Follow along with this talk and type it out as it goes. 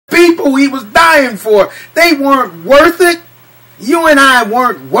people who he was dying for, they weren't worth it. You and I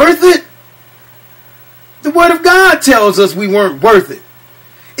weren't worth it. The Word of God tells us we weren't worth it.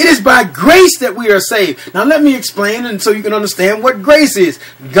 It is by grace that we are saved. Now let me explain, and so you can understand what grace is.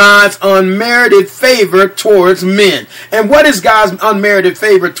 God's unmerited favor towards men. And what is God's unmerited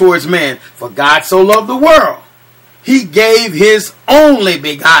favor towards man? For God so loved the world, he gave his only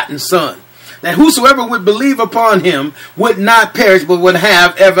begotten Son, that whosoever would believe upon him would not perish, but would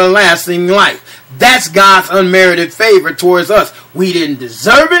have everlasting life. That's God's unmerited favor towards us. We didn't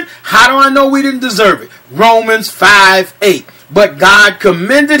deserve it. How do I know we didn't deserve it? Romans 5:8. But God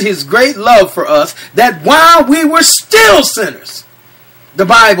commended his great love for us, that while we were still sinners, the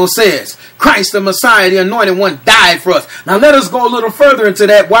Bible says, Christ the Messiah, the anointed one, died for us. Now let us go a little further into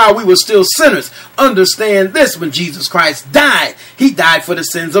that. While we were still sinners, understand this: when Jesus Christ died, he died for the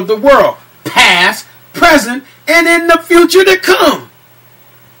sins of the world, past, present, and in the future to come.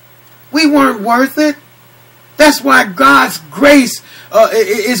 We weren't worth it. That's why God's grace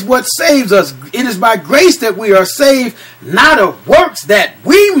is what saves us. It is by grace that we are saved, not of works that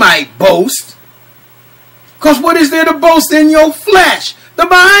we might boast. Because what is there to boast in your flesh? The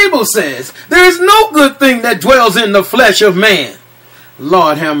Bible says there is no good thing that dwells in the flesh of man.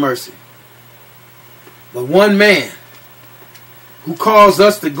 Lord have mercy. But one man who caused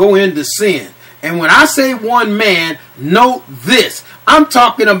us to go into sin. And when I say one man, note this. I'm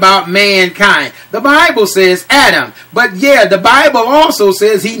talking about mankind. The Bible says Adam. But yeah, the Bible also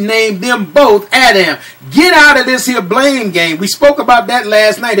says he named them both Adam. Get out of this here blame game. We spoke about that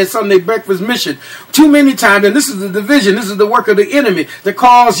last night at Sunday Breakfast Mission too many times. And this is the division. This is the work of the enemy to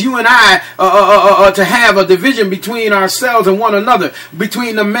cause you and I to have a division between ourselves and one another,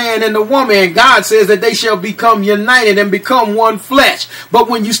 between the man and the woman. And God says that they shall become united and become one flesh. But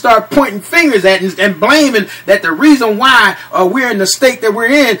when you start pointing fingers at and blaming that the reason why we're in the state that we're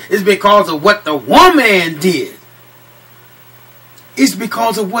in is because of what the woman did, it's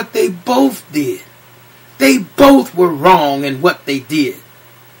because of what they both did. They both were wrong in what they did.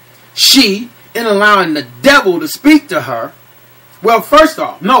 She, in allowing the devil to speak to her, well, first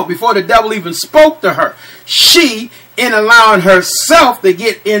off, no, before the devil even spoke to her, she, in allowing herself to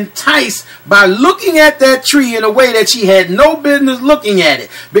get enticed by looking at that tree in a way that she had no business looking at it.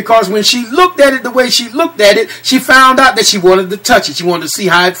 Because when she looked at it the way she looked at it, she found out that she wanted to touch it. She wanted to see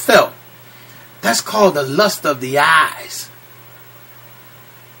how it felt. That's called the lust of the eyes.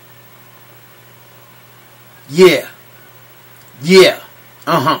 Yeah.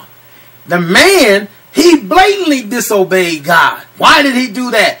 The man, he blatantly disobeyed God. Why did he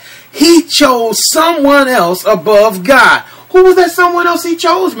do that? He chose someone else above God. Who was that someone else he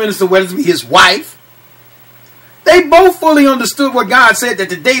chose, Minister Weathersby? His wife. They both fully understood what God said, that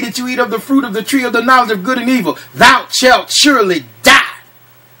the day that you eat of the fruit of the tree of the knowledge of good and evil, thou shalt surely die.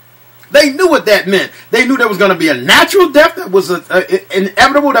 They knew what that meant. They knew there was going to be a natural death that was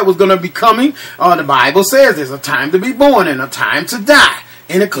inevitable, that was going to be coming. The Bible says there's a time to be born and a time to die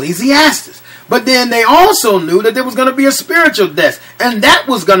in Ecclesiastes. But then they also knew that there was going to be a spiritual death, and that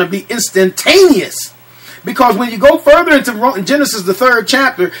was going to be instantaneous. Because when you go further into Genesis, the 3rd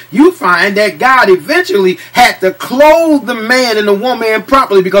chapter, you find that God eventually had to clothe the man and the woman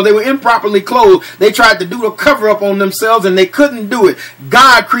properly, because they were improperly clothed. They tried to do a cover up on themselves and they couldn't do it.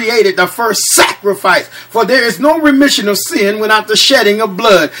 God created the first sacrifice, for there is no remission of sin without the shedding of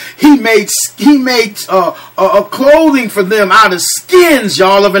blood. He made a clothing for them out of skins,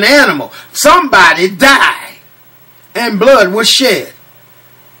 y'all, of an animal. Somebody died and blood was shed.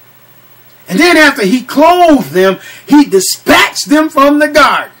 And then after he clothed them, he dispatched them from the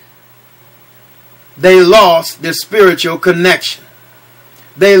garden. They lost their spiritual connection.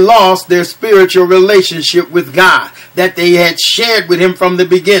 They lost their spiritual relationship with God that they had shared with him from the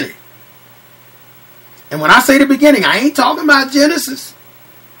beginning. And when I say the beginning, I ain't talking about Genesis.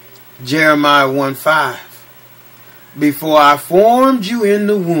 Jeremiah 1:5. Before I formed you in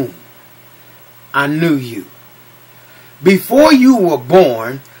the womb, I knew you. Before you were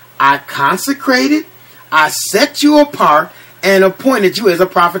born, I consecrated, I set you apart, and appointed you as a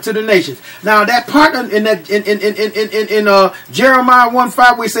prophet to the nations. Now that part in Jeremiah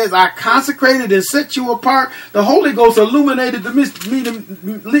 1:5, where he says, I consecrated and set you apart, the Holy Ghost illuminated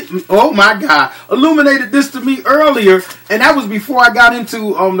illuminated this to me earlier, and that was before I got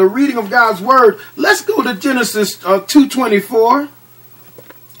into the reading of God's word. Let's go to Genesis 2:24.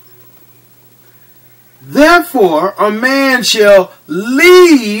 Therefore, a man shall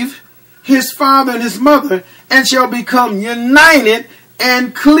leave his father and his mother, and shall become united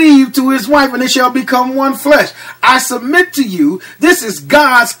and cleave to his wife, and they shall become one flesh. I submit to you, this is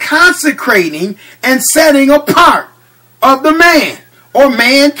God's consecrating and setting apart of the man. or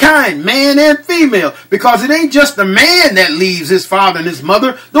mankind, man and female, because it ain't just the man that leaves his father and his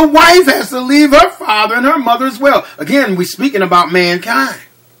mother. The wife has to leave her father and her mother as well. Again, we're speaking about mankind.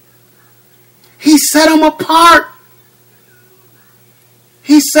 He set them apart.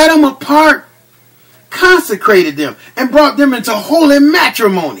 He set them apart, consecrated them, and brought them into holy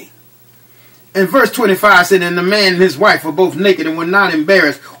matrimony. And verse 25 said, and the man and his wife were both naked and were not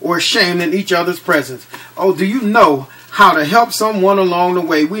embarrassed or ashamed in each other's presence. Oh, do you know how to help someone along the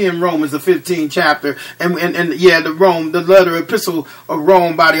way? We in Romans, the 15th chapter, and the letter epistle of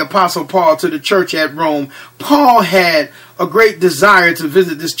Rome by the Apostle Paul to the church at Rome. Paul had a great desire to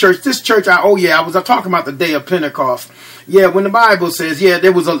visit this church. This church, I was talking about the day of Pentecost. Yeah, when the Bible says,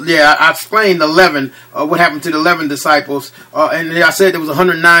 I explained 11, what happened to the 11 disciples, and I said there was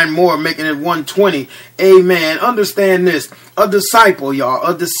 109 more, making it 120. Amen. Understand this. A disciple, y'all,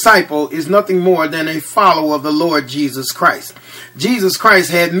 a disciple is nothing more than a follower of the Lord Jesus Christ. Jesus Christ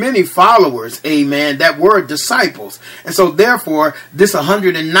had many followers, amen, that were disciples. And so therefore, this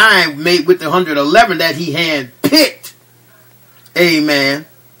 109 made with the 111 that he handpicked, amen,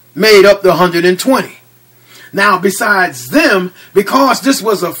 made up the 120. Now, besides them, because this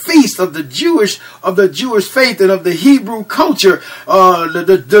was a feast of the Jewish faith and of the Hebrew culture,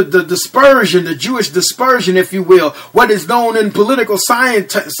 the dispersion, the Jewish dispersion, if you will, what is known in political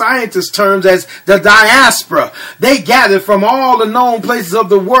scientist terms as the diaspora. They gathered from all the known places of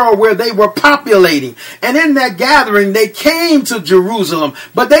the world where they were populating. And in that gathering, they came to Jerusalem,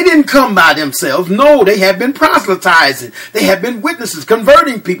 but they didn't come by themselves. No, they had been proselytizing. They had been witnesses,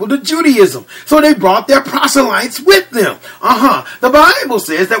 converting people to Judaism. So they brought their proselytizing with them. The Bible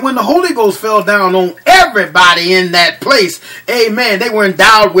says that when the Holy Ghost fell down on everybody in that place, amen, they were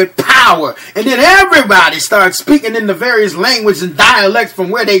endowed with power. And then everybody started speaking in the various languages and dialects from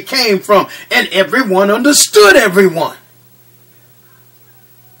where they came from. And everyone understood everyone.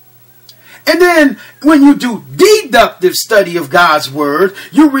 And then when you do deductive study of God's word,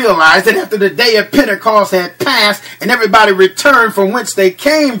 you realize that after the day of Pentecost had passed and everybody returned from whence they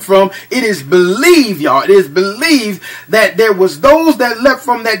came from, it is believed, y'all, it is believed that there was those that left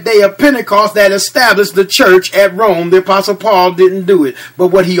from that day of Pentecost that established the church at Rome. The Apostle Paul didn't do it. But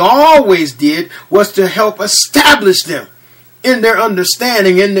what he always did was to help establish them in their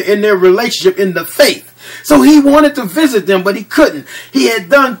understanding, in their relationship, in the faith. So he wanted to visit them, but he couldn't. He had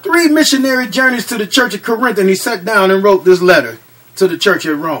done 3 missionary journeys to the church of Corinth, and he sat down and wrote this letter to the church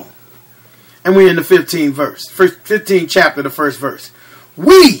at Rome. And we're in the 15th chapter, the first verse.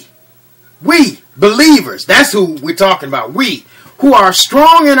 We believers, that's who we're talking about. We who are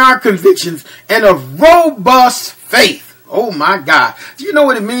strong in our convictions and of robust faith. Oh my God. Do you know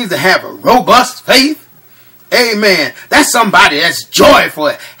what it means to have a robust faith? Amen. That's somebody that's joyful,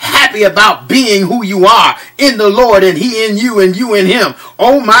 happy about being who you are in the Lord, and he in you and you in him.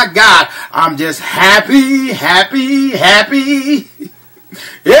 Oh my God. I'm just happy.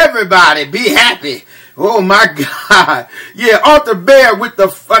 Everybody be happy. Oh my God. Yeah, ought to bear with the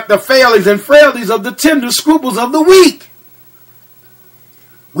failings and frailties of the tender scruples of the weak.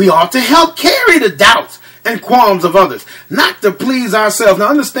 We ought to help carry the doubts and qualms of others, not to please ourselves. Now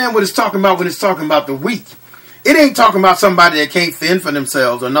understand what it's talking about when it's talking about the weak. It ain't talking about somebody that can't fend for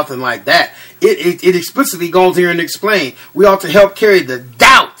themselves or nothing like that. It explicitly goes here and explains we ought to help carry the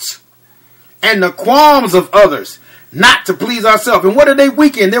doubts and the qualms of others, not to please ourselves. And what are they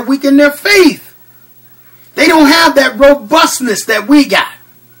weak in? They're weak in their faith. They don't have that robustness that we got.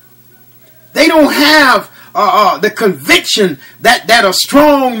 They don't have the conviction that a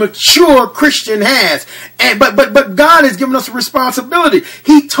strong, mature Christian has. But God has given us a responsibility.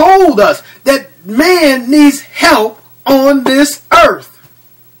 He told us that man needs help on this earth.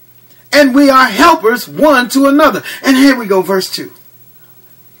 And we are helpers one to another. And here we go, verse 2.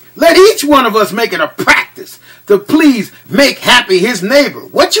 Let each one of us make it a practice to please make happy his neighbor.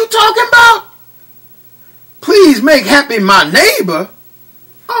 What you talking about? Please make happy my neighbor?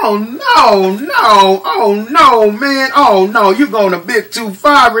 Oh no, man. Oh no, you're going a bit too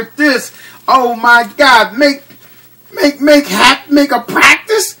far with this. Oh my God, make a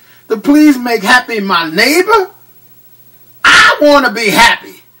practice to please make happy my neighbor. I want to be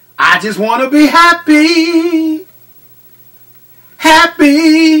happy. I just want to be happy.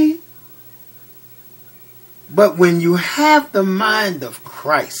 Happy. But when you have the mind of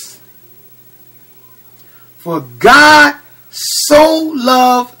Christ, for God so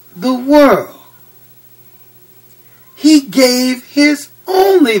loved the world, he gave his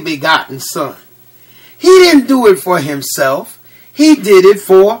only begotten son. He didn't do it for himself. He did it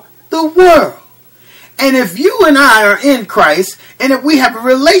for the world. And if you and I are in Christ, and if we have a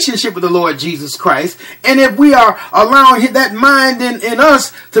relationship with the Lord Jesus Christ, and if we are allowing that mind in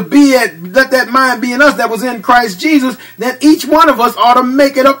us to be let that mind be in us that was in Christ Jesus, then each one of us ought to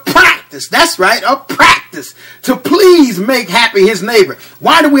make it a practice. That's right, a practice to please make happy his neighbor.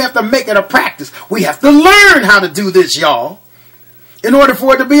 Why do we have to make it a practice? We have to learn how to do this, y'all, in order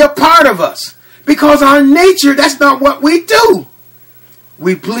for it to be a part of us. Because our nature, that's not what we do.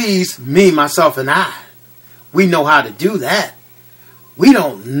 We please me, myself, and I. We know how to do that. We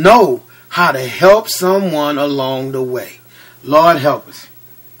don't know how to help someone along the way. Lord help us.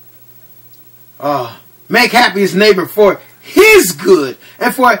 Make happy his neighbor for his good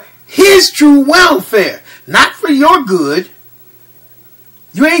and for his true welfare. Not for your good.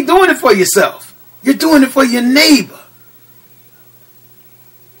 You ain't doing it for yourself. You're doing it for your neighbor.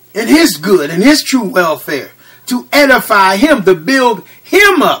 And his good and his true welfare. To edify him, to build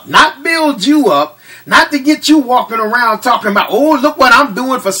him up. Not build you up. Not to get you walking around talking about, oh, look what I'm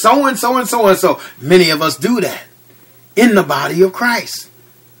doing for so and so and so and so. Many of us do that in the body of Christ.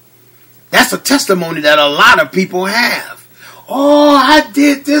 That's a testimony that a lot of people have. Oh, I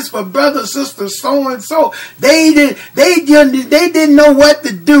did this for brother, sister, so and so. They didn't know what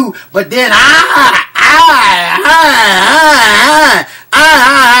to do, but then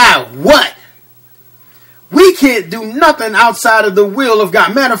what? We can't do nothing outside of the will of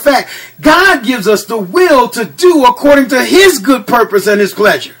God. Matter of fact, God gives us the will to do according to his good purpose and his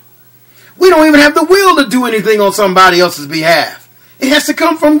pleasure. We don't even have the will to do anything on somebody else's behalf. It has to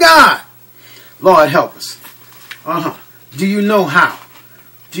come from God. Lord help us. Do you know how?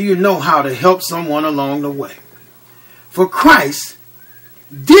 Do you know how to help someone along the way? For Christ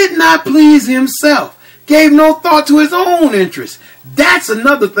did not please himself. Gave no thought to his own interest. That's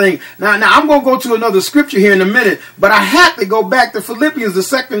another thing. Now I'm going to go to another scripture here in a minute, but I have to go back to Philippians, the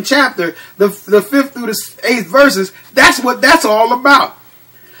 2nd chapter, the 5th through the 8th verses. That's what that's all about.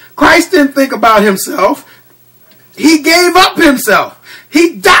 Christ didn't think about himself. He gave up himself.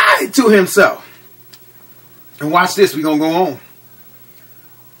 He died to himself. And watch this. We're going to go on.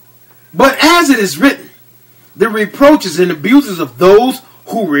 But as it is written, the reproaches and abuses of those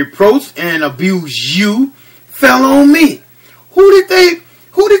who reproach and abuse you fell on me. Who did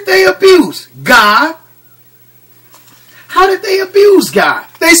they abuse? God. How did they abuse God?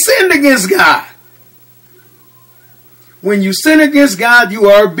 They sinned against God. When you sin against God, you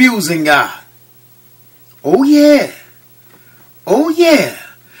are abusing God. Oh yeah. Oh yeah.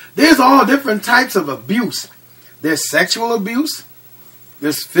 There's all different types of abuse. There's sexual abuse.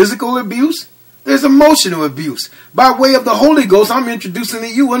 There's physical abuse. There's emotional abuse. By way of the Holy Ghost, I'm introducing to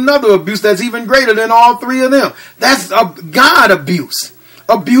you another abuse that's even greater than all three of them. That's God abuse.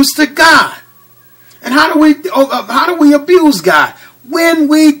 Abuse to God. And how do we abuse God? When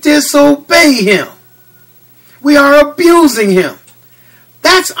we disobey him. We are abusing him.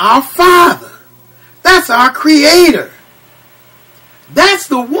 That's our Father. That's our Creator. That's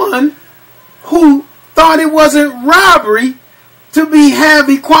the one who thought it wasn't robbery to have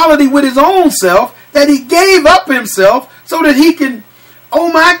equality with his own self, that he gave up himself so that he can, oh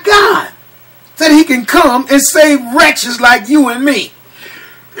my God, so that he can come and save wretches like you and me.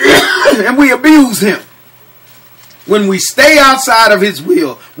 And we abuse him. When we stay outside of his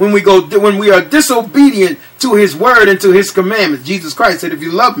will, when we are disobedient to his word and to his commandments. Jesus Christ said, if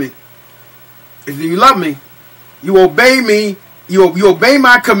you love me, you obey me, you obey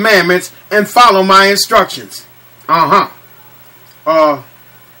my commandments and follow my instructions.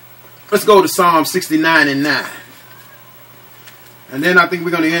 Let's go to Psalm 69 and 9. And then I think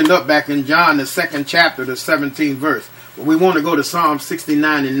we're going to end up back in John, the 2nd chapter, the 17th verse. But we want to go to Psalm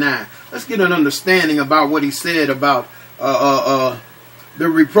 69 and 9. Let's get an understanding about what he said about the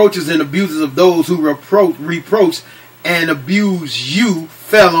reproaches and abuses of those who reproach and abuse you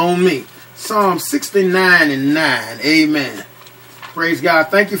fell on me. Psalm 69 and 9. Amen. Praise God.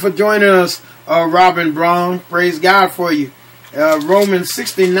 Thank you for joining us, Robin Braun. Praise God for you. Romans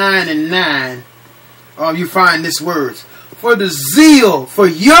 69 and 9. You find this words. For the zeal for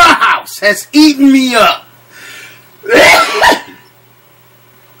your house has eaten me up.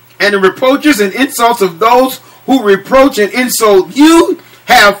 And the reproaches and insults of those who reproach and insult you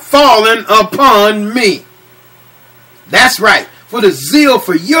have fallen upon me. That's right. For the zeal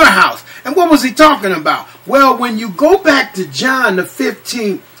for your house. And what was he talking about? Well, when you go back to John the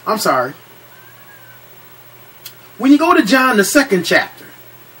 15th, when you go to John the 2nd chapter.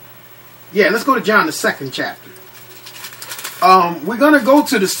 Yeah, let's go to John the 2nd chapter. we're going to go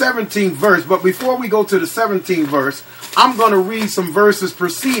to the 17th verse, but before we go to the 17th verse, I'm going to read some verses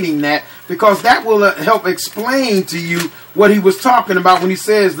preceding that, because that will help explain to you what he was talking about when he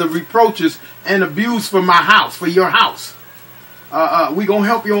says the reproaches and abuse for my house, for your house. We're going to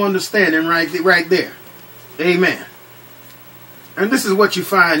help you understand it right there. Amen. And this is what you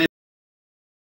find in